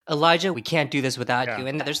Elijah, we can't do this without Yeah. you.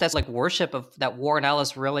 And there's that like worship of that Warren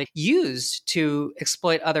Ellis really used to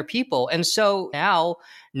exploit other people. And so now,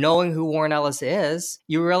 knowing who Warren Ellis is,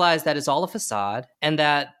 you realize that it's all a facade and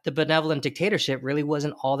that the benevolent dictatorship really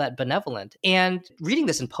wasn't all that benevolent. And reading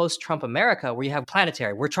this in post-Trump America, where you have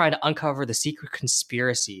Planetary, we're trying to uncover the secret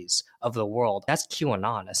conspiracies of the world. That's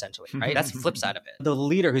QAnon, essentially, right? That's the flip side of it. The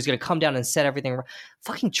leader who's going to come down and set everything right.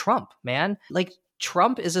 Fucking Trump, man. Like,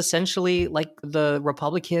 Trump is essentially like the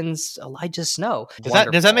Republicans' Elijah Snow.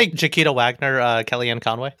 Does that make Chiquita Wagner Kellyanne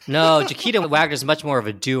Conway? No, Chiquita Wagner is much more of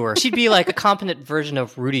a doer. She'd be like a competent version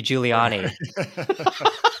of Rudy Giuliani.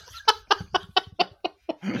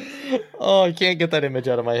 Oh, I can't get that image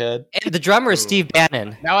out of my head. And the drummer is Steve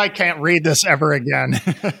Bannon. Now I can't read this ever again.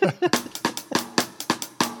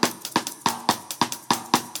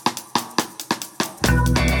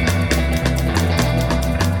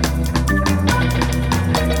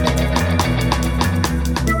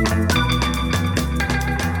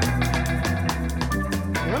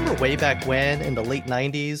 Way back when, in the late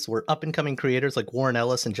 90s, where up-and-coming creators like Warren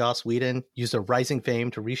Ellis and Joss Whedon used their rising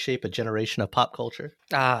fame to reshape a generation of pop culture?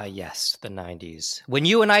 Ah, yes, the 90s. When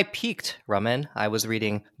you and I peaked, Raman, I was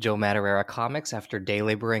reading Joe Madureira comics after day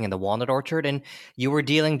laboring in the Walnut Orchard, and you were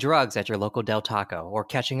dealing drugs at your local Del Taco or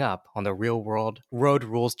catching up on the Real World Road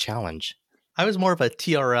Rules Challenge. I was more of a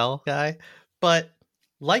TRL guy, but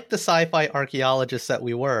like the sci-fi archaeologists that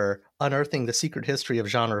we were, unearthing the secret history of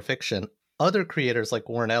genre fiction, other creators like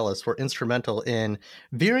Warren Ellis were instrumental in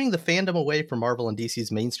veering the fandom away from Marvel and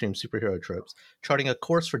DC's mainstream superhero tropes, charting a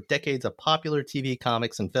course for decades of popular TV,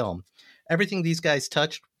 comics, and film. Everything these guys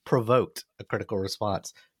touched provoked a critical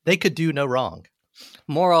response. They could do no wrong.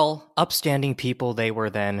 Moral, upstanding people they were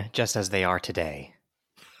then, just as they are today.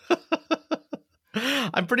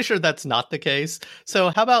 I'm pretty sure that's not the case. So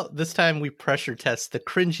how about this time we pressure test the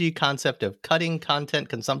cringy concept of cutting content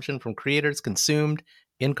consumption from creators consumed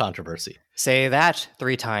in controversy. Say that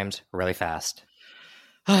 3 times really fast.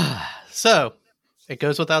 So, it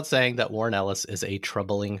goes without saying that Warren Ellis is a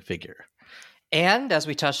troubling figure. And as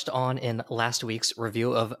we touched on in last week's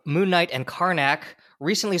review of Moon Knight and Karnak,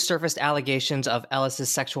 recently surfaced allegations of Ellis's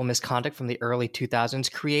sexual misconduct from the early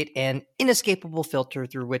 2000s create an inescapable filter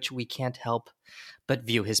through which we can't help but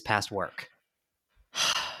view his past work.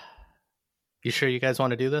 You sure you guys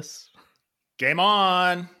want to do this? Game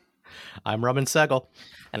on! I'm Raman Segal.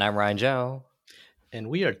 And I'm Ryan Joe. And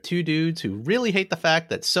we are 2 dudes who really hate the fact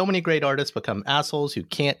that so many great artists become assholes who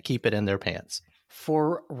can't keep it in their pants.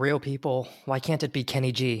 For real people, why can't it be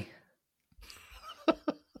Kenny G?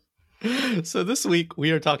 So this week, we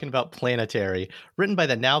are talking about Planetary, written by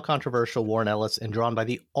the now controversial Warren Ellis and drawn by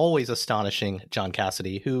the always astonishing John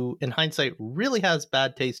Cassaday, who, in hindsight, really has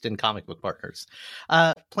bad taste in comic book partners.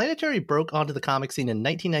 Planetary broke onto the comic scene in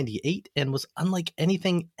 1998 and was unlike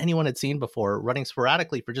anything anyone had seen before, running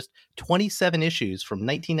sporadically for just 27 issues from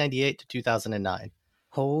 1998 to 2009.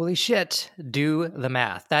 Holy shit, do the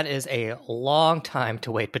math. That is a long time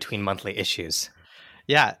to wait between monthly issues.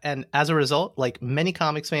 Yeah, and as a result, like many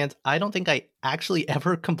comics fans, I don't think I actually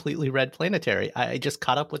ever completely read Planetary. I just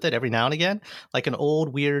caught up with it every now and again, like an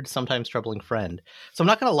old, weird, sometimes troubling friend. So I'm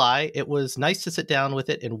not going to lie, it was nice to sit down with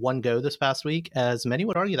it in one go this past week, as many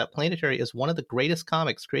would argue that Planetary is one of the greatest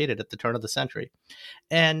comics created at the turn of the century.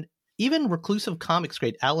 And even reclusive comics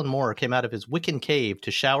great Alan Moore came out of his Wiccan cave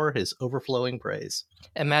to shower his overflowing praise.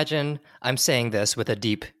 Imagine I'm saying this with a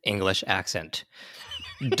deep English accent.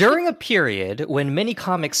 During a period when many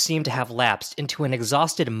comics seem to have lapsed into an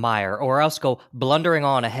exhausted mire or else go blundering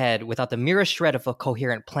on ahead without the merest shred of a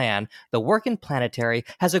coherent plan, the work in Planetary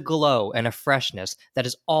has a glow and a freshness that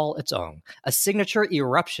is all its own, a signature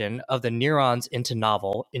eruption of the neurons into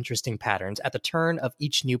novel, interesting patterns at the turn of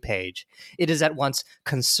each new page. It is at once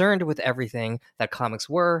concerned with everything that comics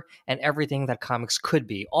were and everything that comics could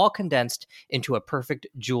be, all condensed into a perfect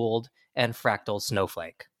jeweled and fractal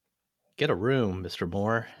snowflake. Get a room, Mr.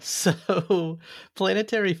 Moore. So,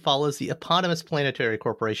 Planetary follows the eponymous Planetary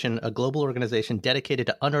Corporation, a global organization dedicated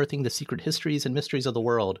to unearthing the secret histories and mysteries of the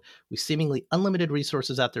world. With seemingly unlimited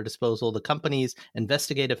resources at their disposal, the company's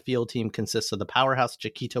investigative field team consists of the powerhouse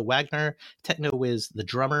Chiquita Wagner, techno-whiz The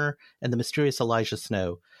Drummer, and the mysterious Elijah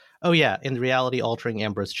Snow. Oh yeah, and the reality-altering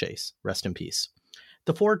Ambrose Chase. Rest in peace.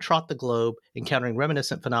 The 4 trot the globe, encountering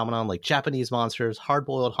reminiscent phenomenon like Japanese monsters,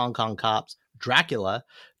 hard-boiled Hong Kong cops, Dracula,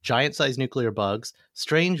 giant-sized nuclear bugs,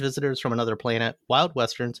 strange visitors from another planet, wild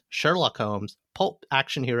westerns, Sherlock Holmes, pulp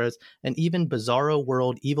action heroes, and even bizarro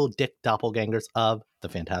world evil dick doppelgangers of the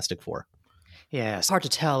Fantastic Four. Yeah, it's hard to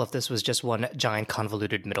tell if this was just one giant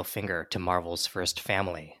convoluted middle finger to Marvel's first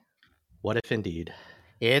family. What if indeed?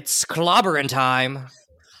 It's clobberin' time!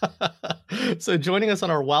 So joining us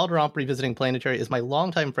on our Wild Romp Revisiting Planetary is my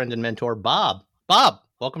longtime friend and mentor, Bob. Bob,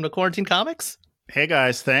 welcome to Quarantine Comics. Hey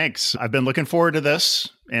guys, thanks. I've been looking forward to this,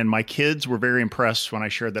 and my kids were very impressed when I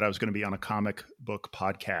shared that I was going to be on a comic book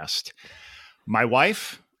podcast. My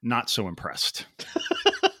wife, not so impressed.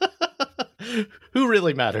 Who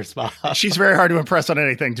really matters, Bob? She's very hard to impress on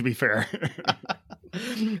anything, to be fair.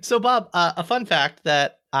 So, Bob, a fun fact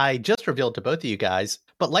that I just revealed to both of you guys,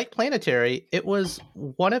 but like Planetary, it was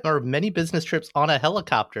one of our many business trips on a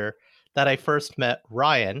helicopter that I first met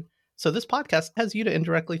Ryan. So this podcast has you to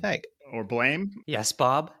indirectly thank. Or blame. Yes,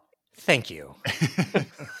 Bob. Thank you.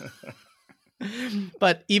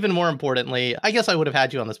 But even more importantly, I guess I would have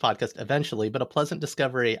had you on this podcast eventually, but a pleasant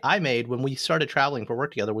discovery I made when we started traveling for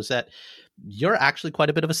work together was that you're actually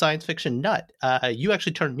quite a bit of a science fiction nut. You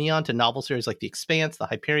actually turned me on to novel series like The Expanse, The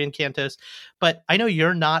Hyperion Cantos, but I know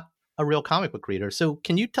you're not a real comic book reader. So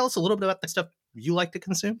can you tell us a little bit about the stuff you like to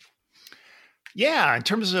consume? Yeah, in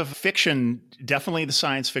terms of fiction, definitely the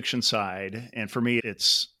science fiction side. And for me,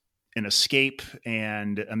 it's an escape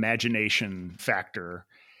and imagination factor.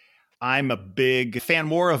 I'm a big fan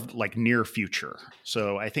more of like near future.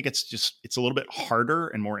 So I think it's a little bit harder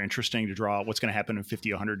and more interesting to draw what's going to happen in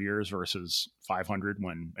 50, 100 years versus 500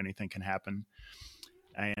 when anything can happen.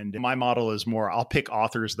 And my model is more, I'll pick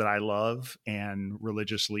authors that I love and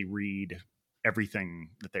religiously read everything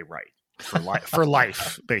that they write for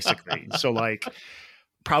life, basically. So like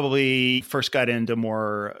probably first got into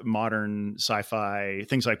more modern sci-fi,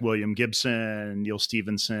 things like William Gibson, Neil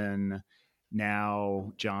Stephenson,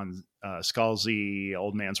 now John Scalzi,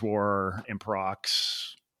 Old Man's War,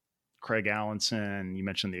 Improx, Craig Allenson, you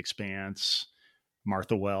mentioned The Expanse,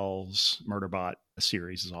 Martha Wells, Murderbot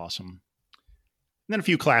series is awesome. And then a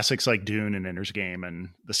few classics like Dune and Ender's Game and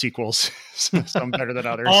the sequels, some better than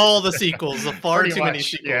others. All the sequels, the far Pretty too many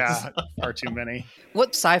much, sequels. Yeah, far too many. What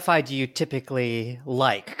sci-fi do you typically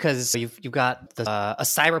like? Because you've got a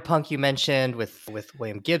cyberpunk you mentioned with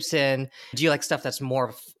William Gibson. Do you like stuff that's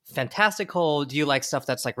more fantastical? Do you like stuff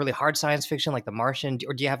that's like really hard science fiction, like The Martian?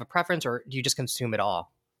 Or do you have a preference, or do you just consume it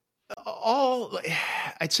all?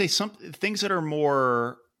 I'd say some things that are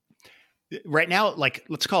more right now, like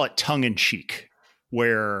let's call it tongue in cheek,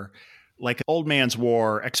 where like Old Man's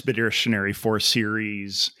War, Expeditionary Force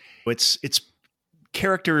series, it's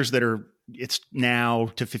characters that are, it's now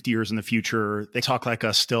to 50 years in the future. They talk like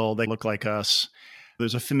us still. They look like us.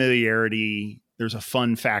 There's a familiarity. There's a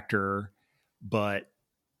fun factor, but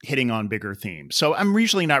hitting on bigger themes. So I'm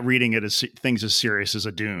usually not reading it as things as serious as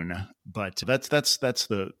a Dune, but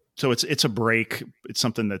so it's a break. It's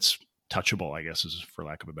something that's touchable, I guess, is for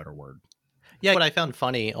lack of a better word. Yeah, what I found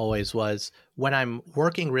funny always was when I'm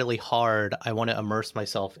working really hard, I want to immerse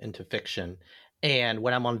myself into fiction. And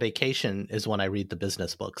when I'm on vacation is when I read the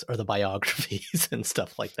business books or the biographies and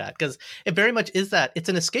stuff like that. Because it very much is that. It's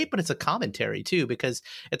an escape, but it's a commentary too. Because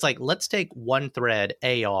it's like, let's take one thread,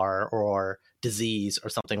 AR or disease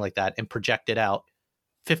or something like that, and project it out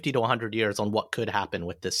 50 to 100 years on what could happen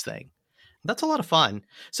with this thing. That's a lot of fun.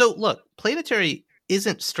 So look, Planetary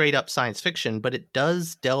isn't straight up science fiction, but it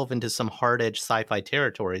does delve into some hard-edged sci-fi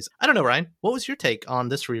territories. I don't know, Ryan, what was your take on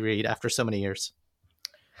this reread after so many years?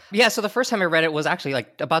 Yeah, so the first time I read it was actually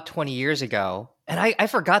like about 20 years ago. And I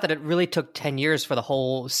forgot that it really took 10 years for the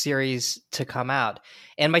whole series to come out.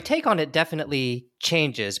 And my take on it definitely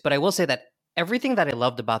changes. But I will say that everything that I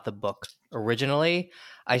loved about the book originally,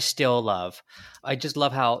 I still love. I just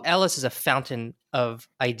love how Ellis is a fountain of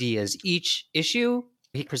ideas. Each issue,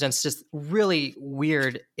 he presents this really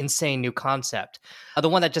weird, insane new concept. The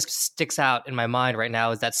one that just sticks out in my mind right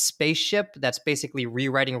now is that spaceship that's basically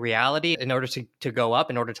rewriting reality in order to go up,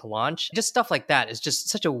 in order to launch. Just stuff like that is just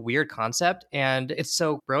such a weird concept. And it's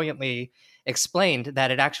so brilliantly explained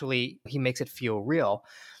that he makes it feel real.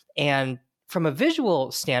 And from a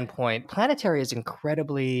visual standpoint, Planetary is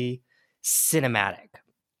incredibly cinematic.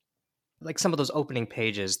 Like some of those opening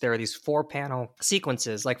pages, there are these 4-panel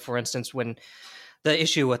sequences, like for instance, when the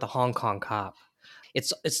issue with the Hong Kong cop.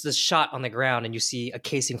 It's this shot on the ground and you see a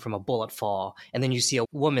casing from a bullet fall, and then you see a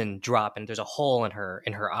woman drop and there's a hole in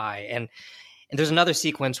her eye. And there's another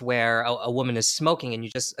sequence where a woman is smoking and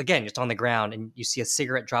you just on the ground and you see a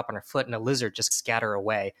cigarette drop on her foot and a lizard just scatter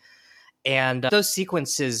away. And those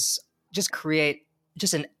sequences just create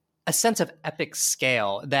just a sense of epic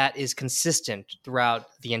scale that is consistent throughout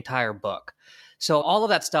the entire book. So all of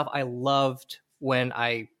that stuff I loved when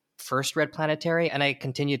I first read Planetary, and I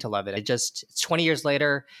continue to love it. It's 20 years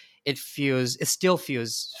later, it still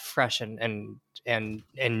feels fresh and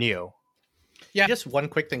new. Yeah, just one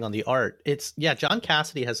quick thing on the art. John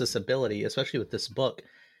Cassidy has this ability, especially with this book,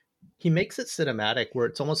 He makes it cinematic where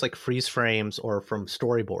it's almost like freeze frames or from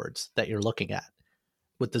storyboards that you're looking at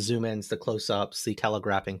with the zoom ins, the close ups, the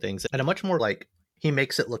telegraphing things, and a much more like he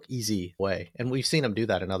makes it look easy way. And we've seen him do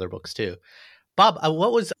that in other books too. Bob,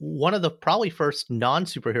 what was one of the probably first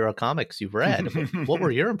non-superhero comics you've read? What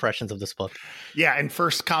were your impressions of this book? Yeah, and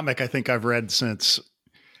first comic I think I've read since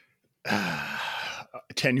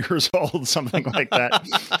 10 years old, something like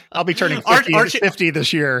that. I'll be turning 50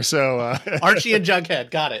 this year. So Archie and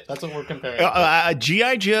Jughead, got it. That's what we're comparing.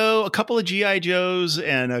 G.I. Joe, a couple of G.I. Joes,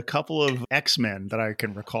 and a couple of X-Men that I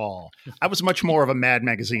can recall. I was much more of a Mad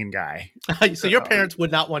Magazine guy. So your parents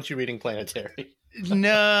would not want you reading Planetary.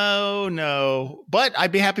 No. But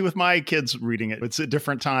I'd be happy with my kids reading it. It's a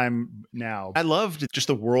different time now. I loved just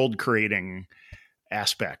the world creating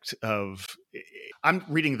aspect of. I'm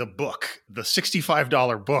reading the book, the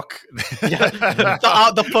 $65 book. Yeah,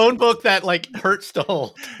 the phone book that like hurts to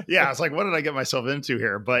hold. Yeah, it's like, what did I get myself into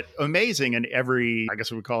here? But amazing, and every, I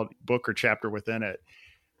guess we would call it book or chapter within it,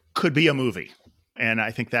 could be a movie. And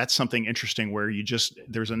I think that's something interesting where you just,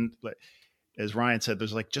 as Ryan said,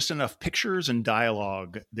 there's like just enough pictures and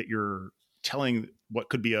dialogue that you're telling what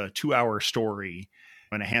could be a 2-hour story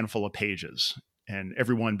in a handful of pages, and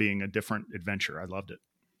everyone being a different adventure. I loved it.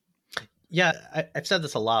 Yeah, I've said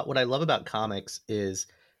this a lot. What I love about comics is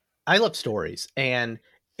I love stories, and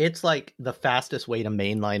it's like the fastest way to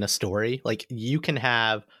mainline a story. Like you can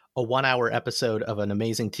have a 1-hour episode of an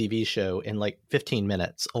amazing TV show in like 15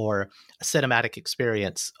 minutes, or a cinematic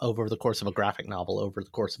experience over the course of a graphic novel over the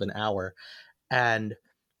course of an hour. And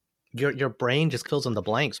your brain just fills in the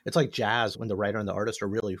blanks. It's like jazz when the writer and the artist are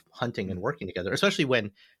really hunting and working together, especially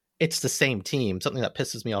when it's the same team. Something that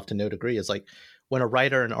pisses me off to no degree is like when a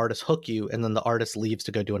writer and artist hook you and then the artist leaves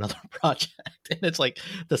to go do another project. And it's like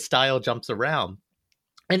the style jumps around.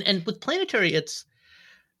 And with Planetary, it's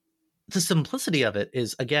the simplicity of it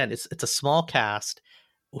is, again, it's a small cast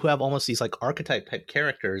who have almost these like archetype type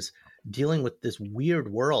characters dealing with this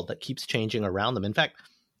weird world that keeps changing around them. In fact,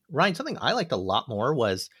 Ryan, something I liked a lot more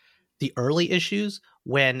was the early issues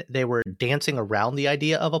when they were dancing around the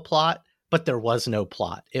idea of a plot, but there was no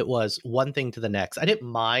plot. It was one thing to the next. I didn't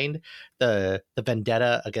mind the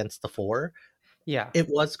vendetta against the Four. Yeah. It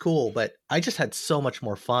was cool, but I just had so much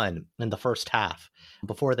more fun in the first half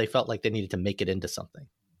before they felt like they needed to make it into something.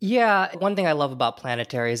 Yeah, one thing I love about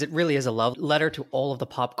Planetary is it really is a love letter to all of the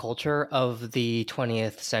pop culture of the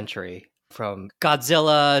 20th century. From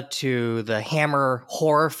Godzilla to the Hammer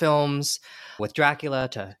horror films with Dracula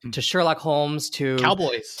to Sherlock Holmes to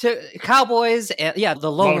Cowboys and the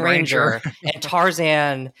Lone Ranger and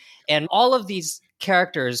Tarzan, and all of these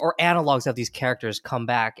characters or analogs of these characters come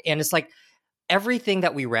back. And it's like everything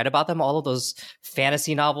that we read about them, all of those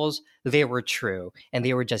fantasy novels, they were true and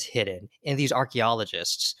they were just hidden. And these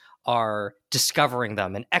archaeologists are discovering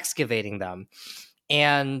them and excavating them.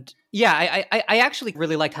 And yeah, I actually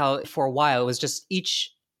really liked how for a while it was just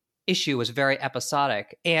each issue was very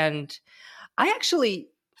episodic. And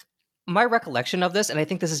my recollection of this, and I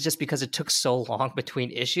think this is just because it took so long between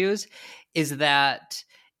issues, is that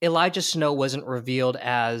Elijah Snow wasn't revealed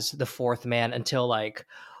as the fourth man until like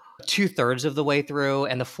 2/3 of the way through,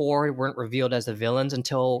 and the Four weren't revealed as the villains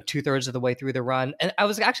until 2/3 of the way through the run. And I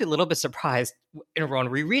was actually a little bit surprised on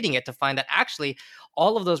rereading it to find that actually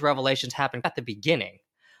all of those revelations happened at the beginning.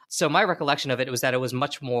 So my recollection of it was that it was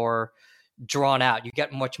much more drawn out. You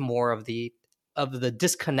get much more of the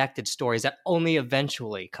disconnected stories that only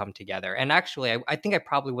eventually come together. And actually, I think I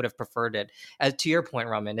probably would have preferred it, as to your point,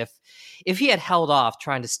 Raman, if he had held off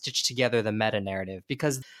trying to stitch together the meta narrative,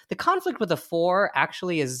 because the conflict with the Four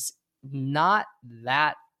actually is not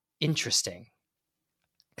that interesting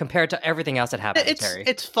compared to everything else that happened in Terry.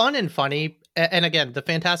 It's fun and funny. And again, the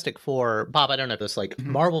Fantastic Four, Bob, I don't know this, like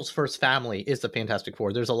Marvel's first family is the Fantastic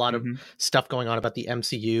Four. There's a lot of stuff going on about the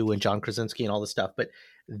MCU and John Krasinski and all this stuff, but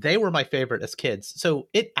they were my favorite as kids. So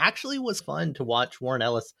it actually was fun to watch Warren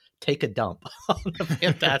Ellis take a dump on the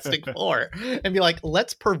Fantastic Four and be like,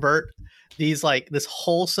 let's pervert these, like this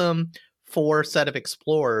wholesome Four set of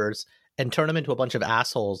explorers and turn them into a bunch of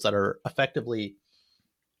assholes that are effectively,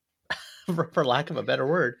 for lack of a better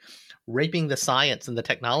word, raping the science and the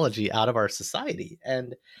technology out of our society.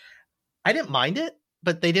 And I didn't mind it,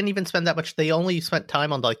 but they didn't even spend that much. They only spent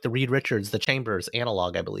time on like the Reed Richards, the Chambers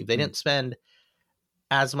analog, I believe. They didn't spend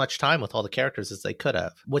as much time with all the characters as they could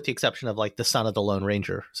have, with the exception of like the son of the Lone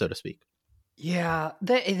Ranger, so to speak. Yeah,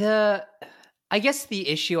 I guess the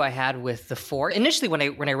issue I had with the Four initially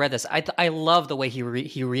when I read this, I love the way he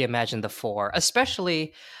reimagined the Four,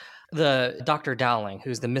 especially the Dr. Dowling,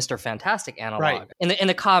 who's the Mr. Fantastic analog. Right. In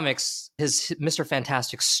the comics, his Mr.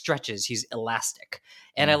 Fantastic stretches. He's elastic.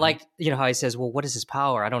 And I like, how he says, well, what is his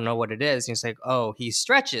power? I don't know what it is. And he's like, oh, he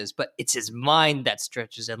stretches, but it's his mind that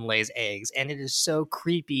stretches and lays eggs. And it is so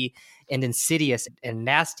creepy and insidious and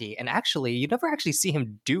nasty. And actually, you never actually see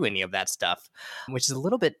him do any of that stuff, which is a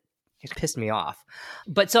little bit, it pissed me off.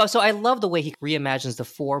 But so I love the way he reimagines the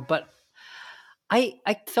Four, but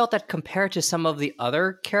I felt that compared to some of the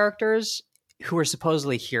other characters who are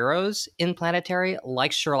supposedly heroes in Planetary,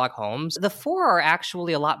 like Sherlock Holmes, the Four are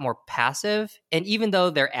actually a lot more passive. And even though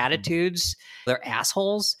their attitudes, they're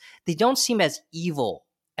assholes, they don't seem as evil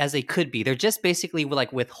as they could be. They're just basically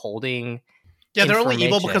like withholding. Yeah, they're only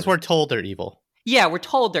evil because we're told they're evil. Yeah, we're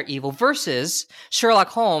told they're evil versus Sherlock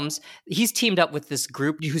Holmes. He's teamed up with this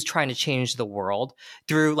group who's trying to change the world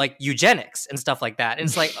through like eugenics and stuff like that. And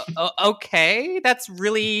it's like, okay, that's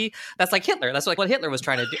like Hitler. That's like what Hitler was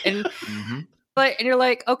trying to do. And and you're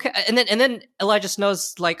like, okay. And then Elijah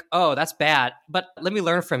Snow's like, oh, that's bad, but let me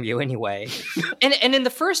learn from you anyway. and in the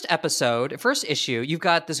first issue, you've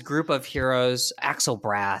got this group of heroes, Axel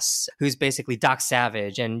Brass, who's basically Doc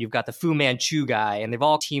Savage, and you've got the Fu Manchu guy, and they've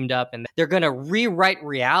all teamed up, and they're going to rewrite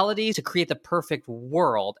reality to create the perfect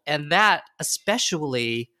world. And that,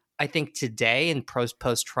 especially, I think today in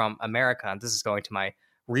post-Trump America, and this is going to my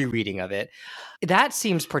rereading of it, that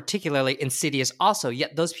seems particularly insidious also,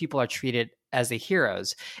 yet those people are treated as the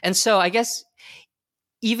heroes. And so I guess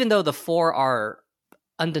even though the Four are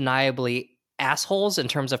undeniably assholes in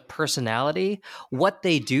terms of personality, what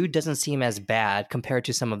they do doesn't seem as bad compared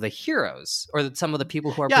to some of the heroes or some of the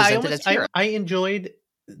people who are presented as heroes. I enjoyed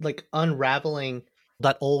like unraveling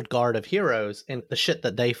that old guard of heroes and the shit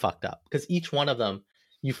that they fucked up, because each one of them,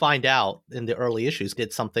 you find out in the early issues,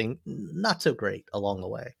 did something not so great along the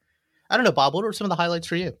way. I don't know, Bob, what were some of the highlights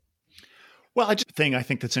for you? Well, I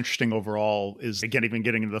think that's interesting overall is, again, even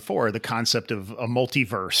getting into the Four, the concept of a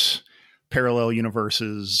multiverse, parallel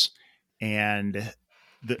universes, and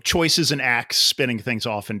the choices and acts spinning things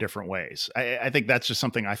off in different ways. I think that's just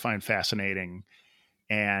something I find fascinating,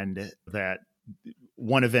 and that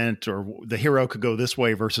one event or the hero could go this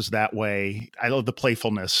way versus that way. I love the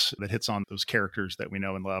playfulness that hits on those characters that we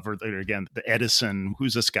know and love. Or again, the Edison,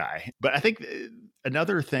 who's this guy? But I think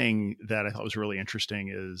another thing that I thought was really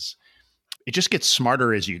interesting is it just gets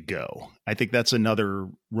smarter as you go. I think that's another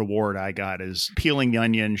reward I got, is peeling the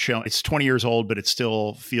onion. It's 20 years old, but it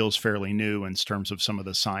still feels fairly new in terms of some of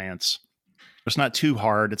the science. It's not too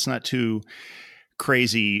hard. It's not too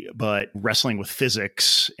crazy, but wrestling with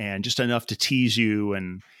physics and just enough to tease you,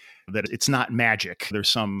 and that it's not magic. There's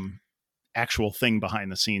some actual thing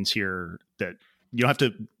behind the scenes here that you don't have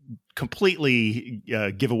to completely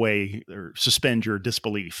give away or suspend your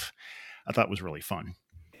disbelief. I thought was really fun.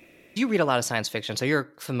 You read a lot of science fiction, so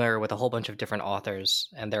you're familiar with a whole bunch of different authors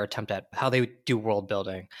and their attempt at how they do world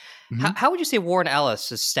building. Mm-hmm. How would you say Warren Ellis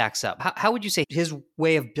stacks up? How would you say his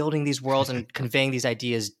way of building these worlds and conveying these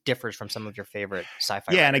ideas differs from some of your favorite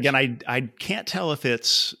sci-fi writers? And again, I can't tell if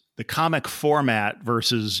it's the comic format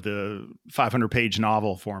versus the 500-page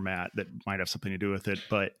novel format that might have something to do with it,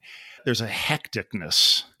 but there's a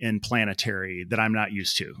hecticness in Planetary that I'm not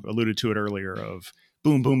used to. Alluded to it earlier of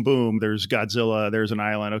boom, boom, boom. There's Godzilla. There's an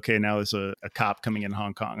island. Okay, now there's a cop coming in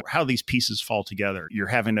Hong Kong. How these pieces fall together. You're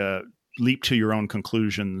having to leap to your own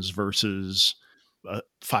conclusions versus a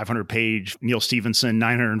 500-page Neil Stephenson,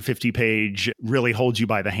 950-page really holds you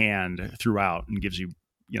by the hand throughout and gives you,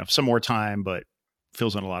 some more time, but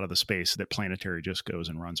fills in a lot of the space that Planetary just goes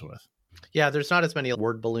and runs with. Yeah, there's not as many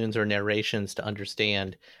word balloons or narrations to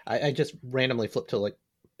understand. I just randomly flipped to like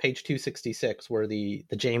page 266, where the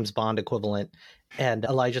James Bond equivalent and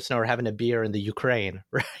Elijah Snow are having a beer in the Ukraine,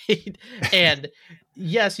 right? And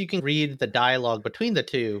yes, you can read the dialogue between the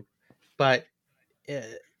two, but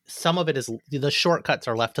some of it is the shortcuts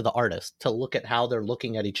are left to the artist to look at how they're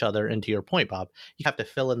looking at each other. And to your point, Bob, you have to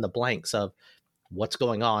fill in the blanks of what's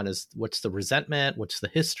going on, what's the resentment, what's the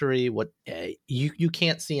history, what you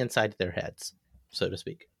can't see inside their heads, so to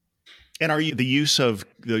speak. And are you the use of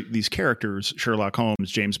these characters, Sherlock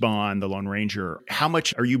Holmes, James Bond, the Lone Ranger, how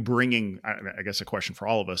much are you bringing, I guess a question for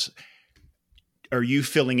all of us, are you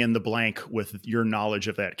filling in the blank with your knowledge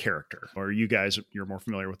of that character? Or you're more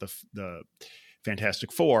familiar with the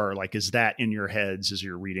Fantastic Four, like is that in your heads as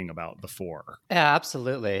you're reading about the Four? Yeah,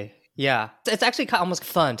 absolutely. Yeah. It's actually almost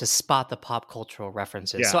fun to spot the pop cultural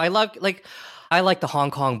references. Yeah. So I like the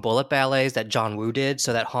Hong Kong bullet ballets that John Woo did.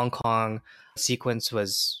 So that Hong Kong sequence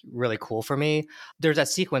was really cool for me. There's that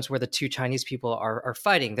sequence where the two Chinese people are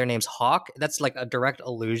fighting. Their name's Hawk. That's like a direct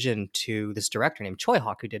allusion to this director named Choi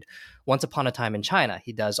Hawk, who did Once Upon a Time in China.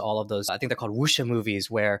 He does all of those, I think they're called wuxia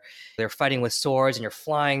movies, where they're fighting with swords and you're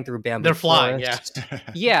flying through bamboo. They're flying, forests.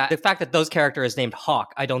 Yeah. The fact that those character is named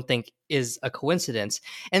Hawk, I don't think is a coincidence.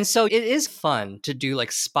 And so it is fun to do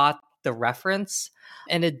like spot the reference.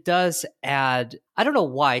 And it does add, I don't know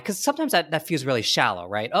why, because sometimes that feels really shallow,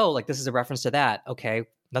 right? Oh, like this is a reference to that. Okay,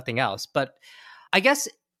 nothing else. But I guess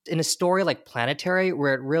in a story like Planetary,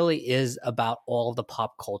 where it really is about all of the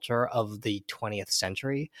pop culture of the 20th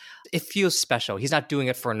century, it feels special. He's not doing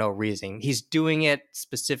it for no reason. He's doing it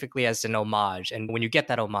specifically as an homage. And when you get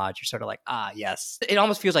that homage, you're sort of like, ah, yes. It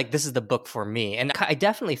almost feels like this is the book for me. And I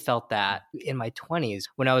definitely felt that in my 20s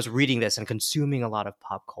when I was reading this and consuming a lot of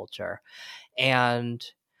pop culture. And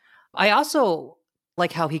I also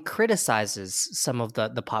like how he criticizes some of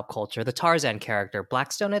the pop culture. The Tarzan character,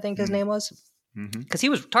 Blackstone, I think his name was.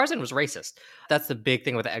 Because Tarzan was racist. That's the big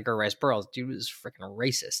thing with Edgar Rice Burroughs. Dude was freaking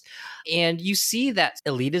racist. And you see that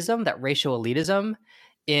elitism, that racial elitism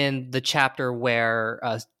in the chapter where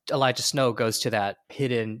Elijah Snow goes to that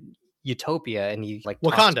hidden utopia and he like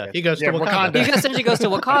Wakanda. He goes to Wakanda. He essentially goes to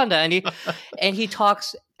Wakanda and he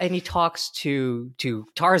talks to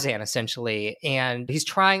Tarzan essentially, and he's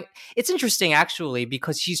trying. It's interesting actually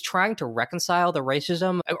because he's trying to reconcile the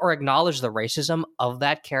racism or acknowledge the racism of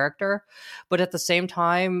that character, but at the same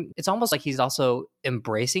time, it's almost like he's also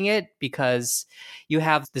embracing it because you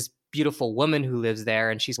have this beautiful woman who lives there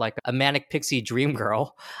and she's like a manic pixie dream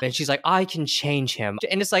girl and she's like, I can change him.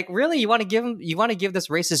 And it's like, really, you want to give this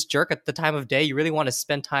racist jerk at the time of day, you really want to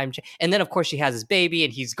spend time and then of course she has his baby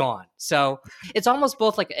and he's gone. So it's almost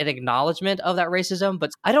both like an acknowledgement of that racism,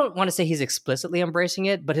 but I don't want to say he's explicitly embracing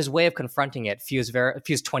it, but his way of confronting it feels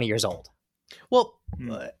 20 years old. Well,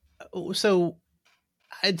 so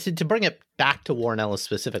to bring it back to Warren Ellis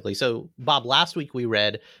specifically. So, Bob, last week we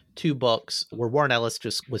read 2 books where Warren Ellis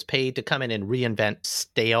just was paid to come in and reinvent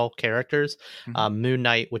stale characters. Moon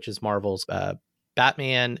Knight, which is Marvel's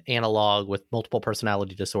Batman analog with multiple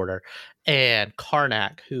personality disorder, and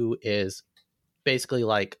Karnak, who is basically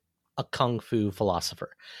like a kung fu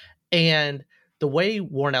philosopher. And the way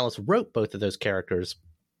Warren Ellis wrote both of those characters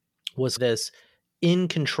was this in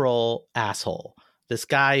control asshole. This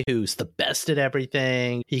guy who's the best at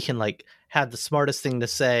everything. He can like have the smartest thing to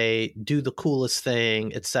say, do the coolest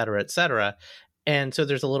thing, et cetera, et cetera. And so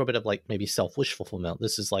there's a little bit of like maybe self-wish fulfillment.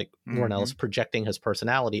 This is like Warren Ellis projecting his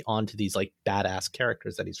personality onto these like badass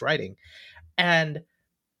characters that he's writing. And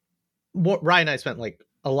Ryan and I spent like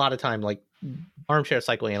a lot of time like armchair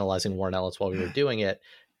psychoanalyzing Warren Ellis while we were doing it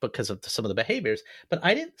because of some of the behaviors, but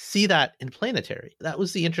I didn't see that in Planetary. That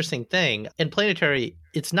was the interesting thing. In Planetary,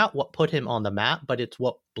 it's not what put him on the map, but it's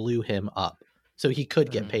what blew him up. So he could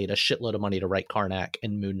get paid a shitload of money to write Karnak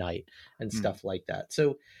and Moon Knight and stuff like that.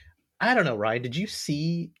 So I don't know, Ryan, did you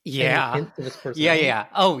see any hint of his personality? Yeah.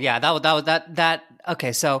 Oh yeah, that.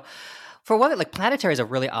 Okay, so for one, like Planetary is a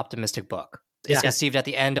really optimistic book. It's conceived at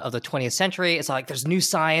the end of the 20th century. It's like there's new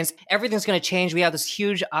science. Everything's going to change. We have this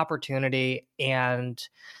huge opportunity. And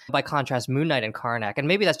by contrast, Moon Knight and Karnak, and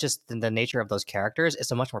maybe that's just the nature of those characters,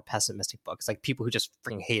 it's a much more pessimistic book. It's like people who just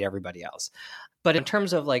freaking hate everybody else. But in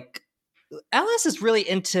terms of like, Ellis is really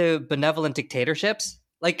into benevolent dictatorships.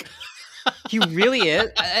 Like, he really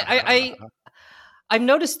is. I've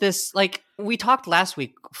noticed this, like we talked last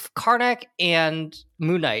week, Karnak and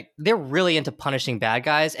Moon Knight, they're really into punishing bad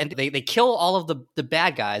guys, and they kill all of the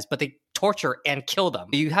bad guys, but they torture and kill them.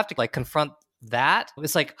 You have to like confront that.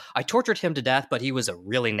 It's like, I tortured him to death, but he was a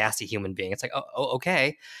really nasty human being. It's like, oh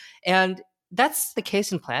okay. And that's the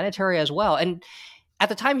case in Planetary as well. And at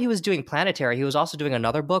the time he was doing Planetary, he was also doing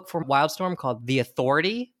another book for Wildstorm called The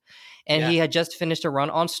Authority, and he had just finished a run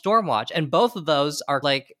on Stormwatch. And both of those are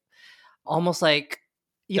like, almost like,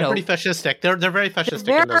 they're pretty fascistic. They're very fascistic.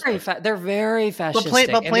 They're very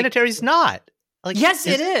fascistic. But Planetary's not. Like, yes,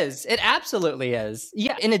 it is. It absolutely is.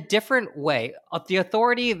 Yeah, in a different way. The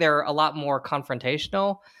Authority, they're a lot more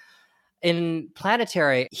confrontational. In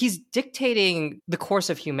Planetary, he's dictating the course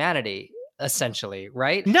of humanity, essentially,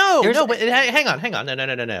 right? No, but hang on.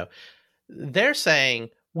 No. They're saying,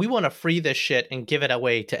 we want to free this shit and give it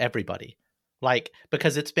away to everybody. Like,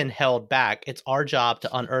 because it's been held back, it's our job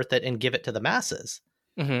to unearth it and give it to the masses.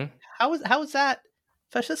 Mm-hmm. How is that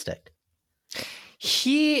fascistic?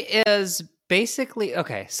 He is basically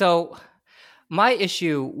okay. So my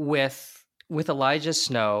issue with Elijah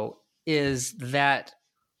Snow is that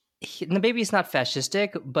maybe he's not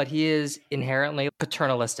fascistic, but he is inherently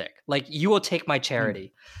paternalistic. Like, you will take my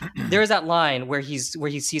charity. There's that line where he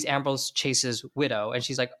sees Ambrose Chase's widow, and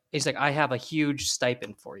he's like, I have a huge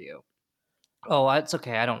stipend for you. Oh, it's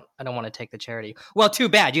okay. I don't want to take the charity. Well, too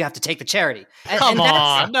bad. You have to take the charity. Come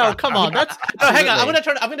on. That's no, hang on. I'm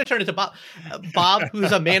gonna turn it to Bob. Bob,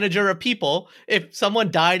 who's a manager of people. If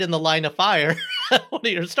someone died in the line of fire at one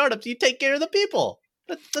of your startups, you take care of the people.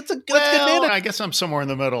 That's good management. I guess I'm somewhere in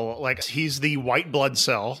the middle. Like, he's the white blood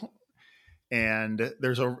cell, and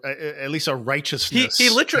there's at least a righteousness.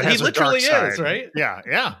 He literally is, right?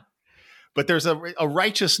 Yeah. But there's a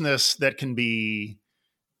righteousness that can be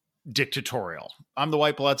dictatorial. I'm the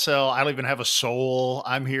white blood cell. I don't even have a soul.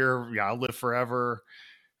 I'm here. Yeah, I'll live forever.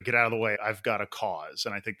 Get out of the way. I've got a cause.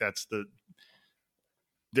 And I think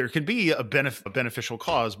there can be a beneficial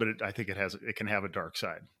cause, but I think it can have a dark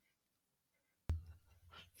side.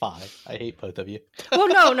 5. I hate both of you. Well,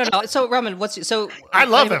 no. So, Roman, I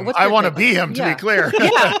love him. I want to be him, to be clear.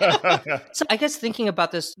 Yeah. So, I guess thinking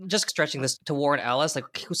about this, just stretching this to Warren Ellis,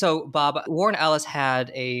 Bob, Warren Ellis had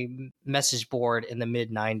a message board in the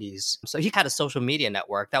mid-90s. So he had a social media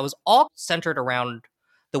network that was all centered around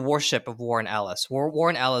the worship of Warren Ellis.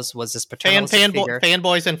 Warren Ellis was this paternalistic figure.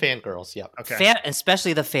 Fanboys and fangirls, yeah. Okay.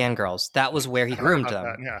 Especially the fangirls. That was where he groomed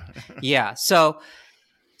them. Yeah. Yeah. So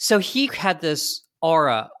he had this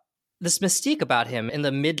aura, this mystique about him in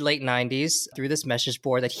the mid-late 90s through this message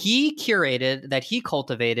board that he curated, that he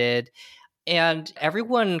cultivated, and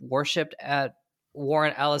everyone worshipped at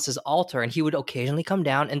Warren Ellis's altar, and he would occasionally come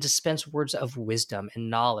down and dispense words of wisdom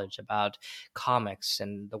and knowledge about comics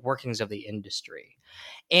and the workings of the industry.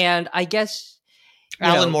 And I guess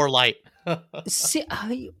Alan Moore light.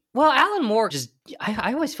 Alan Moore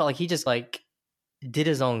I always felt like he just did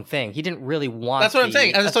his own thing. He didn't really want. That's what I'm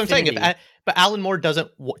saying. That's what I'm saying. But Alan Moore doesn't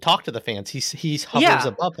talk to the fans. He hovers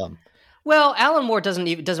above them. Well, Alan Moore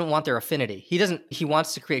doesn't want their affinity. He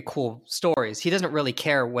wants to create cool stories. He doesn't really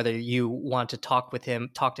care whether you want to talk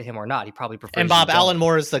to him or not. He probably prefers. And Bob, Alan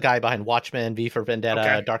Moore is the guy behind Watchmen, V for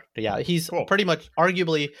Vendetta, Dark. Yeah, he's pretty much,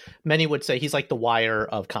 arguably, many would say he's like the Wire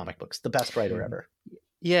of comic books, the best writer ever.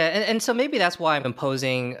 Yeah, and so maybe that's why I'm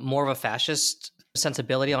imposing more of a fascist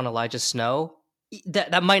sensibility on Elijah Snow.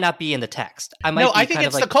 That might not be in the text. I think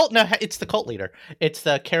it's the cult. No, it's the cult leader. It's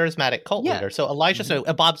the charismatic cult leader. So Elijah Snow,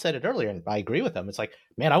 Bob said it earlier, and I agree with him. It's like,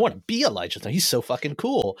 man, I want to be Elijah Snow. He's so fucking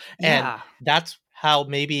cool. And that's how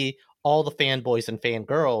maybe all the fanboys and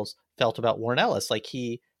fangirls felt about Warren Ellis. Like,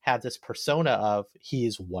 he had this persona of,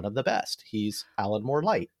 he's one of the best. He's Alan Moore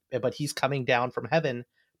light, but he's coming down from heaven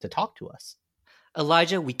to talk to us.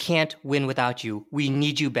 Elijah, we can't win without you. We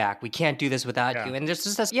need you back. We can't do this without you. And there's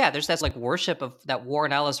this worship of that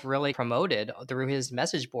Warren Ellis really promoted through his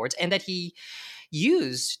message boards, and that he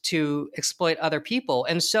used to exploit other people.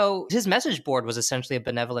 And so his message board was essentially a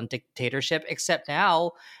benevolent dictatorship, except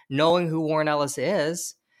now, knowing who Warren Ellis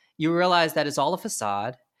is, you realize that it's all a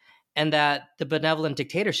facade, and that the benevolent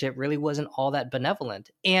dictatorship really wasn't all that benevolent.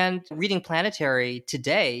 And reading Planetary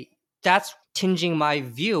today, that's tinging my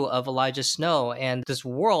view of Elijah Snow and this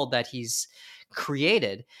world that he's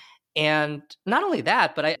created. And not only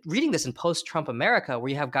that, but reading this in post-Trump America, where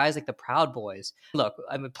you have guys like the Proud Boys. Look,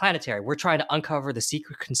 I'm Planetary. We're trying to uncover the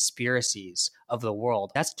secret conspiracies of the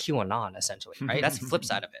world. That's QAnon, essentially, right? That's the flip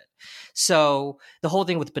side of it. So the whole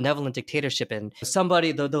thing with benevolent dictatorship and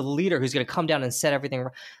somebody, the leader who's going to come down and set everything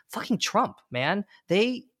right. Fucking Trump, man.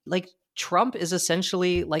 Trump is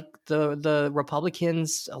essentially like the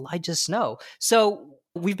Republicans' Elijah Snow. So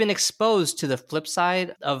we've been exposed to the flip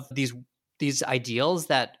side of these ideals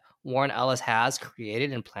that Warren Ellis has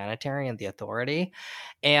created in Planetary and The Authority.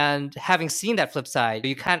 And having seen that flip side,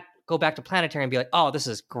 you can't go back to Planetary and be like, oh, this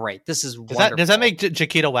is great. This is wonderful. Does that make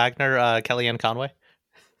Chiquita Wagner Kellyanne Conway?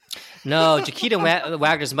 No, Chiquita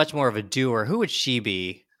Wagner is much more of a doer. Who would she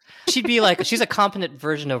be? She'd be like, she's a competent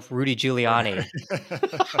version of Rudy Giuliani.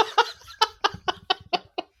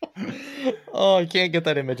 Oh, I can't get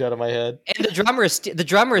that image out of my head. And the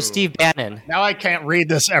drummer is Steve Bannon. Now I can't read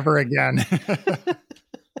this ever again.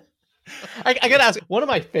 I gotta ask, one of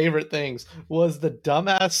my favorite things was the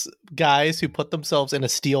dumbass guys who put themselves in a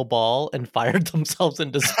steel ball and fired themselves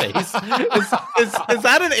into space. is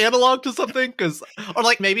that an analog to something? Or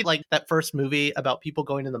maybe that first movie about people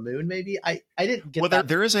going to the moon, maybe? I didn't get that.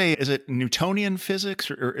 There is it Newtonian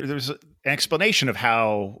physics? Or there's an explanation of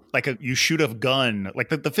how, you shoot a gun,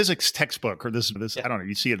 the physics textbook, or this I don't know,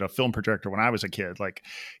 you see it in a film projector when I was a kid.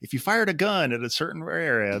 If you fired a gun at a certain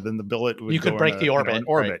area, then the bullet would could break the orbit.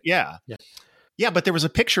 Right? Yeah, but there was a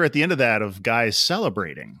picture at the end of that of guys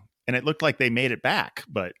celebrating, and it looked like they made it back,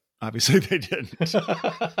 but obviously they didn't.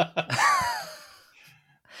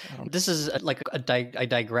 This is like a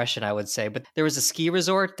digression, I would say, but there was a ski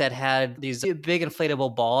resort that had these big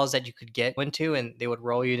inflatable balls that you could get into, and they would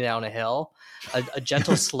roll you down a hill, a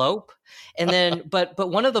gentle slope. And then, but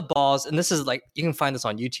one of the balls, and this is like, you can find this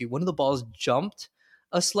on YouTube, one of the balls jumped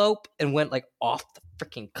a slope and went like off the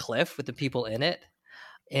freaking cliff with the people in it.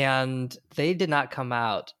 And they did not come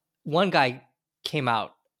out. One guy came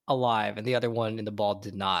out alive and the other one in the ball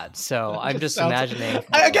did not. So I'm just imagining.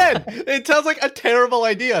 Again, it sounds like a terrible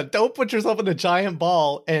idea. Don't put yourself in a giant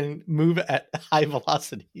ball and move at high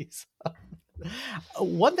velocities.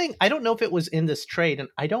 One thing, I don't know if it was in this trade, and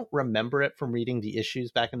I don't remember it from reading the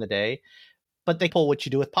issues back in the day, but they pull what you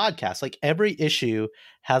do with podcasts. Like every issue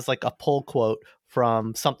has like a pull quote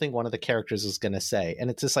from something one of the characters is going to say. And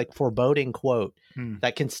it's this like foreboding quote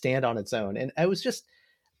that can stand on its own. And I was just,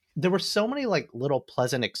 there were so many like little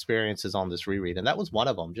pleasant experiences on this reread. And that was one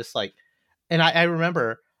of them. Just like, and I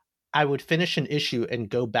remember I would finish an issue and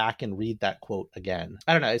go back and read that quote again.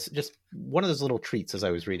 I don't know. It's just one of those little treats as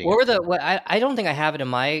I was reading. I don't think I have it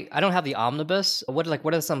in I don't have the omnibus. What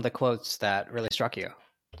are some of the quotes that really struck you?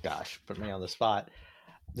 Gosh, put me on the spot.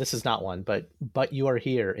 This is not one, but you are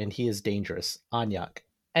here and he is dangerous. Anyak.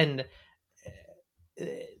 And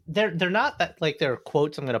they're not that like they're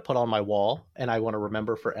quotes I'm going to put on my wall and I want to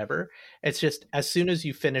remember forever. It's just as soon as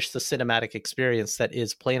you finish the cinematic experience that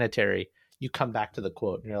is Planetary, you come back to the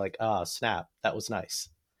quote and you're like, snap, that was nice.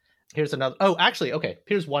 Here's another. Oh, actually, okay.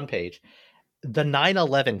 Here's one page. The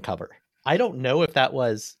 9/11 cover. I don't know if that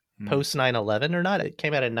was post 9/11 or not. It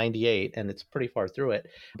came out in 98 and it's pretty far through it.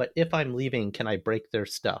 But if I'm leaving, can I break their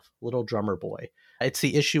stuff? Little Drummer Boy. It's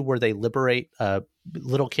the issue where they liberate a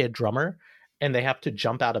little kid drummer and they have to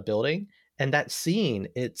jump out a building. And that scene,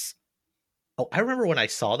 I remember when I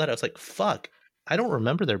saw that, I was like, fuck, I don't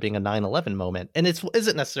remember there being a 9/11 moment. And it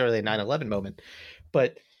isn't necessarily a 9/11 moment,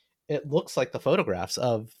 but it looks like the photographs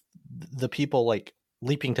of the people like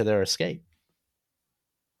leaping to their escape.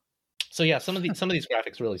 So yeah, some of these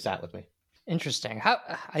graphics really sat with me. Interesting.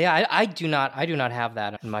 I do not have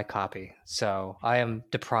that in my copy, so I am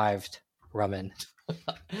deprived, Raman.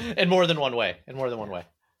 In more than one way.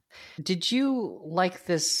 Did you like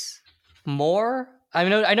this more? I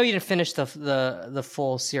know you didn't finish the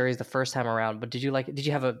full series the first time around, but did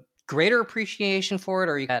you have a greater appreciation for it,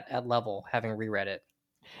 or are you at level having reread it?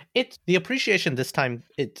 It's the appreciation this time.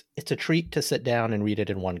 It's a treat to sit down and read it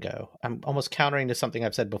in one go. I'm almost countering to something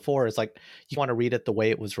I've said before. Is like you want to read it the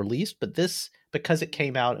way it was released, but this, because it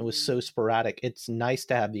came out and was so sporadic, it's nice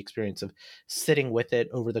to have the experience of sitting with it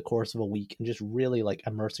over the course of a week and just really like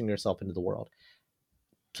immersing yourself into the world.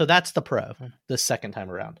 So that's the pro. The second time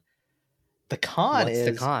around. The con is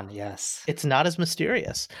the con. Yes, it's not as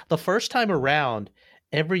mysterious. The first time around,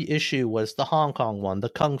 every issue was the Hong Kong one, the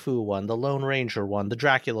Kung Fu one, the Lone Ranger one, the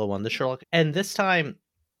Dracula one, the Sherlock. And this time,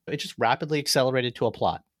 it just rapidly accelerated to a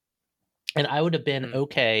plot. And I would have been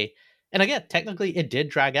okay. And again, technically, it did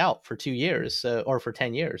drag out for 2 years, or for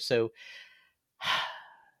 10 years. So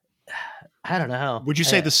I don't know. Would you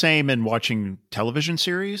say the same in watching television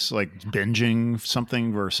series, like binging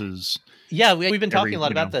something versus? Yeah, we've been talking a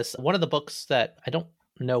lot about this. One of the books that I don't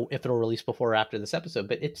know if it'll release before or after this episode,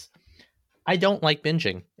 but I don't like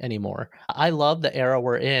binging anymore. I love the era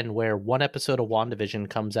we're in where one episode of WandaVision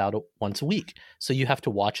comes out once a week. So you have to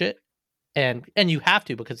watch it. And you have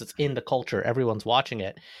to because it's in the culture. Everyone's watching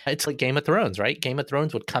it. It's like Game of Thrones, right? Game of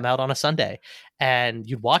Thrones would come out on a Sunday and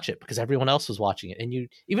you'd watch it because everyone else was watching it. And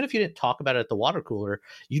even if you didn't talk about it at the water cooler,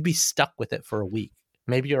 you'd be stuck with it for a week.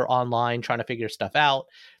 Maybe you're online trying to figure stuff out.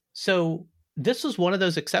 So this was one of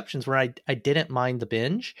those exceptions where I didn't mind the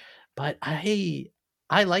binge, but I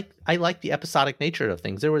like the episodic nature of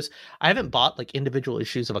things. I haven't bought like individual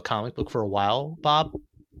issues of a comic book for a while, Bob,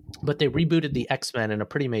 but they rebooted the X-Men in a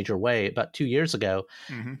pretty major way about 2 years ago.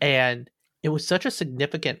 Mm-hmm. And it was such a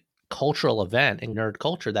significant cultural event in nerd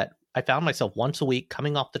culture that I found myself once a week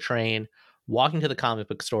coming off the train, walking to the comic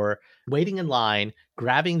book store, waiting in line,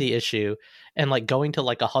 grabbing the issue, and like going to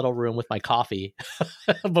like a huddle room with my coffee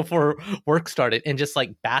before work started and just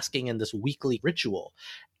like basking in this weekly ritual.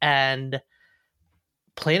 And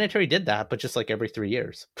Planetary did that, but just like every 3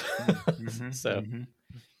 years. Mm-hmm, so mm-hmm.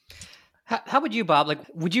 How would you, Bob, like,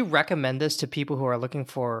 would you recommend this to people who are looking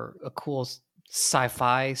for a cool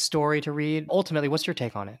sci-fi story to read? Ultimately, what's your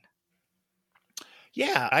take on it?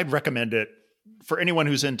 Yeah, I'd recommend it for anyone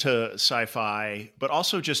who's into sci-fi, but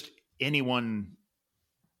also just anyone,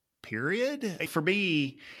 period. For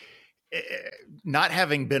me, not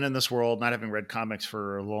having been in this world, not having read comics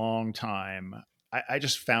for a long time, I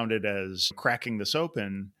just found it as cracking this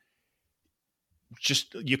open.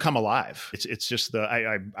 Just you come alive. It's just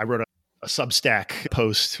I wrote a Substack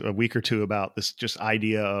post a week or two about this just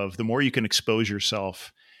idea of the more you can expose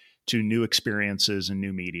yourself to new experiences and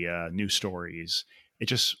new media, new stories, it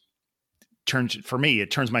just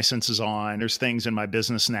it turns my senses on. There's things in my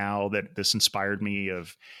business now that this inspired me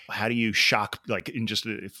of how do you shock, like in just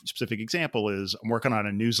a specific example is I'm working on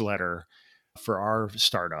a newsletter for our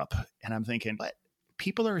startup. And I'm thinking, but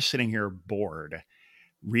people are sitting here bored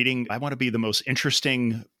reading. I want to be the most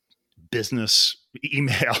interesting business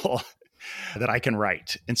email that I can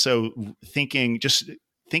write. And so seeing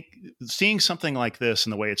something like this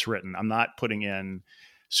and the way it's written, I'm not putting in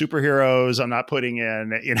superheroes, I'm not putting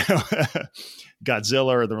in,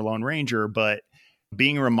 Godzilla or the Lone Ranger, but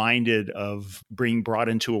being reminded of being brought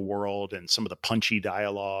into a world and some of the punchy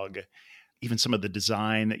dialogue, even some of the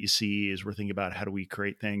design that you see as we're thinking about how do we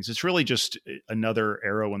create things. It's really just another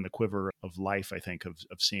arrow in the quiver of life, I think, of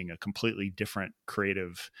seeing a completely different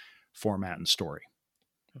creative format and story.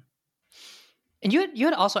 And you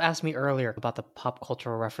had also asked me earlier about the pop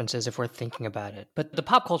cultural references if we're thinking about it. But the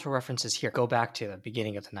pop cultural references here go back to the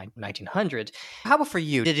beginning of the 1900s. How about for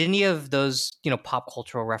you? Did any of those, pop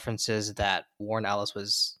cultural references that Warren Ellis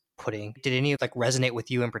was putting, did any resonate with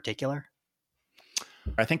you in particular?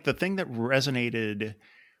 I think the thing that resonated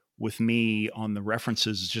with me on the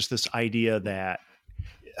references is just this idea that,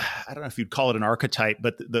 I don't know if you'd call it an archetype,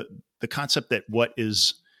 but the concept that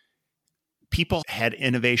people had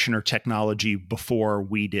innovation or technology before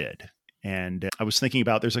we did. And I was thinking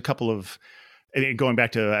about, there's a couple of, going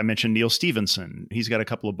back to, I mentioned Neal Stephenson. He's got a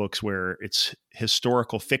couple of books where it's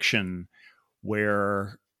historical fiction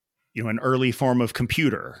where, an early form of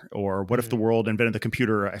computer, or what if the world invented the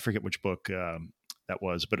computer? I forget which book that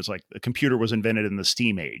was, but it's like the computer was invented in the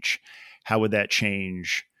steam age. How would that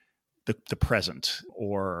change the present?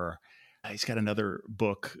 Or he's got another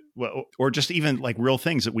book, or just even like real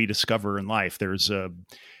things that we discover in life. There's a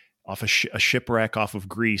shipwreck off of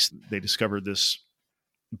Greece. They discovered this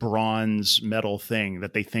bronze metal thing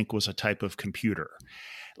that they think was a type of computer.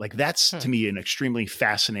 Like that's to me an extremely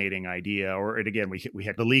fascinating idea. Or again, we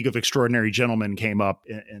had the League of Extraordinary Gentlemen came up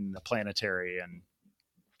in the planetary,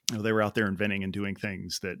 and they were out there inventing and doing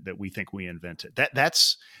things that we think we invented.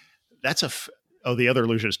 The other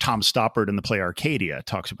illusion is Tom Stoppard in the play Arcadia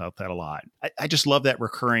talks about that a lot. I just love that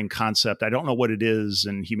recurring concept. I don't know what it is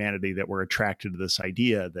in humanity that we're attracted to this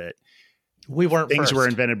idea that we weren't things first. were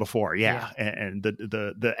invented before. Yeah. And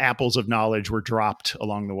the apples of knowledge were dropped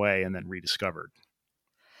along the way and then rediscovered.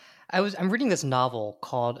 I'm reading this novel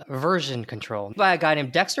called Version Control by a guy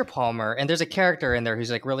named Dexter Palmer, and there's a character in there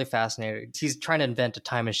who's really fascinated. He's trying to invent a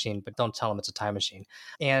time machine, but don't tell him it's a time machine.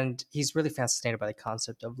 And he's really fascinated by the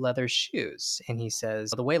concept of leather shoes. And he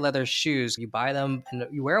says, the way leather shoes, you buy them and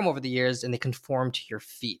you wear them over the years and they conform to your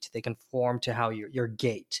feet. They conform to how your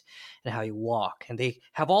gait and how you walk. And they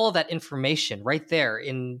have all of that information right there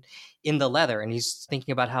in the leather. And he's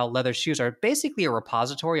thinking about how leather shoes are basically a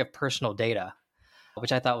repository of personal data,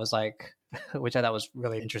 which I thought was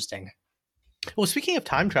really interesting. Well, speaking of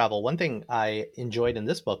time travel, one thing I enjoyed in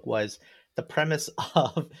this book was the premise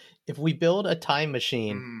of if we build a time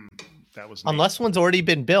machine, that was unless one's already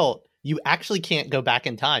been built, you actually can't go back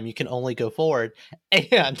in time. You can only go forward.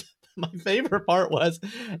 And my favorite part was,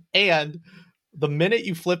 and the minute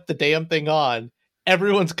you flip the damn thing on,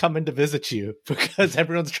 everyone's coming to visit you because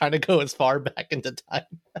everyone's trying to go as far back into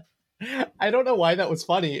time. I don't know why that was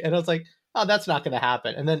funny. And I was like, oh, that's not going to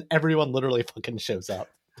happen. And then everyone literally fucking shows up.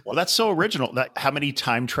 Well, that's so original. How many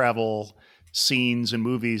time travel scenes and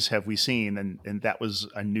movies have we seen? And that was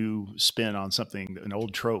a new spin on something, an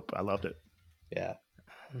old trope. I loved it. Yeah.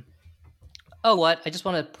 Oh, what? I just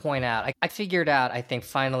want to point out, I figured out, I think,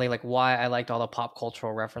 finally, why I liked all the pop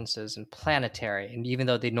cultural references in Planetary, and even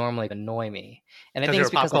though they normally annoy me. And I think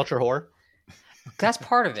it's because pop culture whore? That's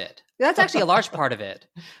part of it. That's actually a large part of it.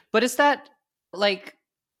 But it's that,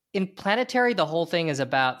 in Planetary, the whole thing is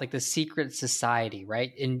about the secret society,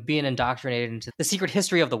 right? And being indoctrinated into the secret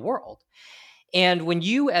history of the world. And when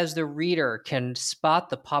you, as the reader, can spot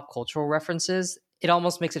the pop cultural references, it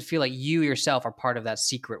almost makes it feel like you yourself are part of that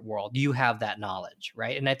secret world. You have that knowledge,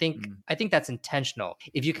 right? And I think that's intentional.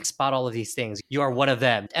 If you can spot all of these things, you are one of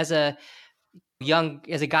them. As a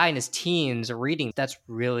guy in his teens reading, that's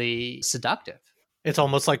really seductive. It's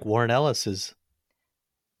almost like Warren Ellis is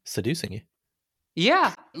seducing you.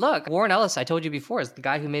 Yeah. Look, Warren Ellis, I told you before, is the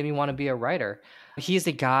guy who made me want to be a writer. He's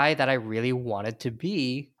the guy that I really wanted to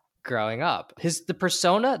be growing up.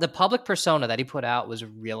 The public persona that he put out was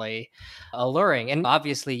really alluring. And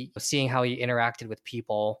obviously, seeing how he interacted with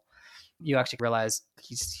people, you actually realize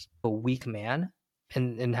he's a weak man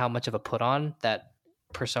and how much of a put on that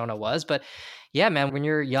persona was. But yeah, man, when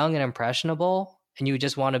you're young and impressionable, and you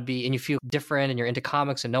just want to be, and you feel different and you're into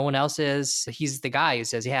comics and no one else is, he's the guy who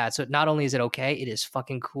says, yeah, so not only is it okay, it is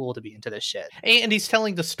fucking cool to be into this shit. And he's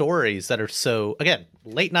telling the stories that are so, again,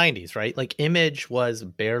 late 90s, right? Like Image was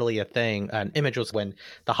barely a thing. And Image was when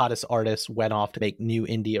the hottest artists went off to make new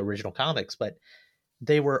indie original comics, but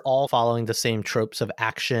they were all following the same tropes of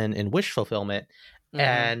action and wish fulfillment.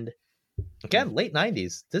 And again, late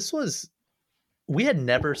 90s, we had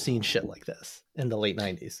never seen shit like this in the late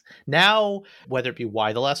 90s. Now, whether it be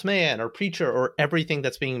Why the Last Man or Preacher or everything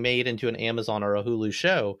that's being made into an Amazon or a Hulu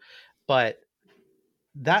show, but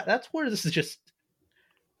that's where this is just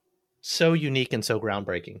so unique and so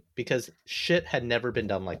groundbreaking, because shit had never been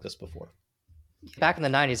done like this before. Back in the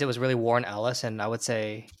 90s, it was really Warren Ellis and I would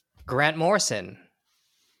say Grant Morrison,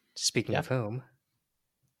 speaking of whom.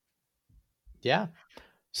 Yeah.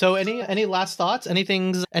 So any last thoughts?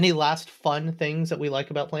 Any last fun things that we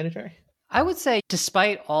like about Planetary? I would say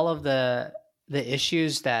despite all of the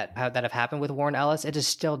issues that have happened with Warren Ellis, it is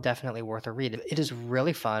still definitely worth a read. It is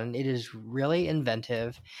really fun. It is really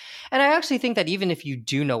inventive. And I actually think that even if you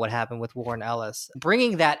do know what happened with Warren Ellis,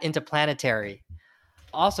 bringing that into Planetary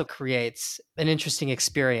also creates an interesting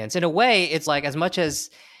experience. In a way, it's like as much as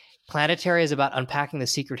Planetary is about unpacking the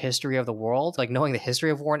secret history of the world, like knowing the history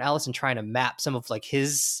of Warren Ellis and trying to map some of like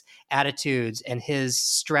his attitudes and his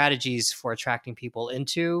strategies for attracting people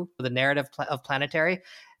into the narrative of Planetary.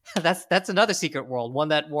 That's another secret world, one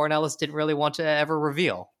that Warren Ellis didn't really want to ever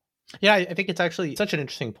reveal. Yeah, I think it's actually such an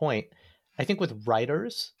interesting point. I think with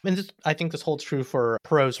writers, I think this holds true for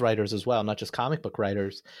prose writers as well, not just comic book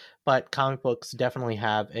writers, but comic books definitely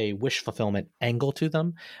have a wish fulfillment angle to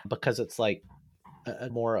them because it's like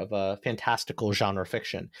more of a fantastical genre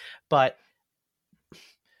fiction. But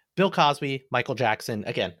Bill Cosby, Michael Jackson,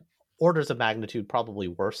 again, orders of magnitude probably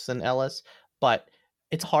worse than Ellis, but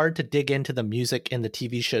it's hard to dig into the music and the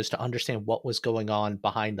TV shows to understand what was going on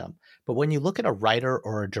behind them. But when you look at a writer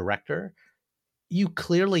or a director, you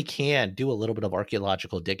clearly can do a little bit of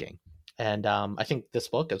archaeological digging. And I think this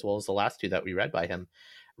book, as well as the last two that we read by him,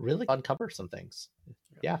 really uncover some things.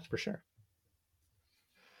 Yeah, for sure.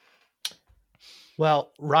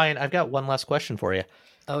 Well, Ryan, I've got one last question for you.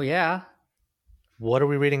 Oh, yeah? What are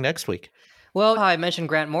we reading next week? Well, I mentioned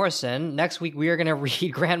Grant Morrison. Next week, we are going to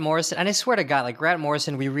read Grant Morrison. And I swear to God, like Grant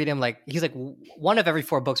Morrison, we read him like, he's like one of every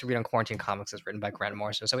 4 books we read on Quarantine Comics is written by Grant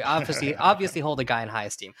Morrison. So we obviously hold the guy in high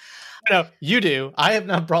esteem. No, you do. I have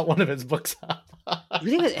not brought one of his books up.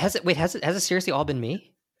 Really? Has it seriously all been me?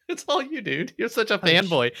 It's all you, dude. You're such a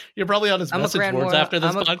fanboy. You're probably on his message boards after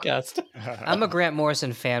this podcast. I'm a Grant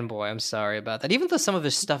Morrison fanboy. I'm sorry about that. Even though some of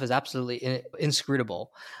his stuff is absolutely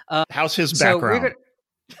inscrutable. How's his background?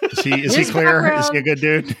 Is he clear? Background, is he a good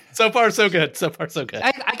dude? So far, so good.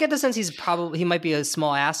 I get the sense he might be a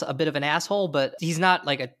bit of an asshole, but he's not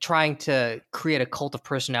like trying to create a cult of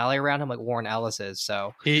personality around him like Warren Ellis is.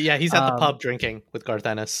 So he's at the pub drinking with Garth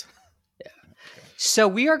Ennis. So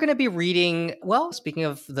we are going to be reading, well, speaking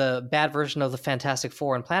of the bad version of the Fantastic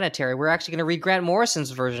Four and Planetary, we're actually going to read Grant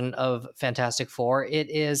Morrison's version of Fantastic Four. It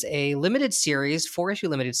is a limited series, 4-issue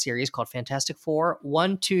limited series called Fantastic Four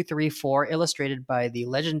 1, 2, 3, 4, illustrated by the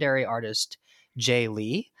legendary artist Jay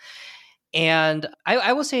Lee. And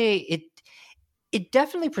I will say it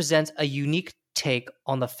definitely presents a unique take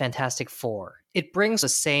on the Fantastic Four. It brings the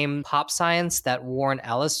same pop science that Warren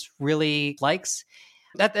Ellis really likes.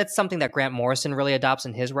 That's something that Grant Morrison really adopts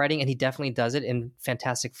in his writing, and he definitely does it in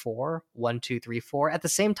Fantastic Four 1, 2, 3, 4. At the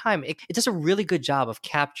same time, it does a really good job of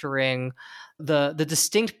capturing the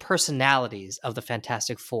distinct personalities of the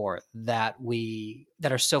Fantastic Four that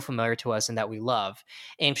are so familiar to us and that we love,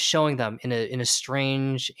 and showing them in a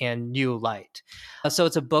strange and new light. So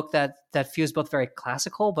it's a book that feels both very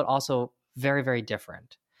classical but also very, very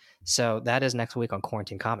different. So that is next week on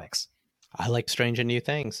Quarantine Comics. I like strange and new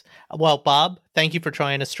things. Well, Bob, thank you for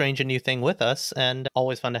trying a strange and new thing with us, and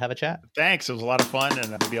always fun to have a chat. Thanks. It was a lot of fun,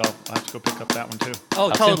 and maybe I'll have to go pick up that one too. Oh,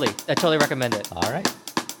 totally. I totally recommend it. All right.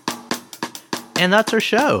 And that's our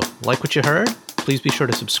show. Like what you heard? Please be sure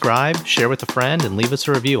to subscribe, share with a friend, and leave us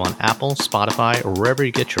a review on Apple, Spotify, or wherever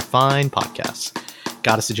you get your fine podcasts.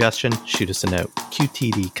 Got a suggestion? Shoot us a note.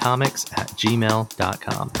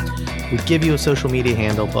 qtdcomics@gmail.com. We'd give you a social media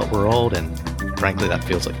handle, but we're old, and frankly, that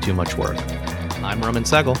feels like too much work. I'm Roman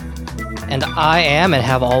Segel. And I am and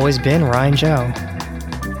have always been Ryan Joe.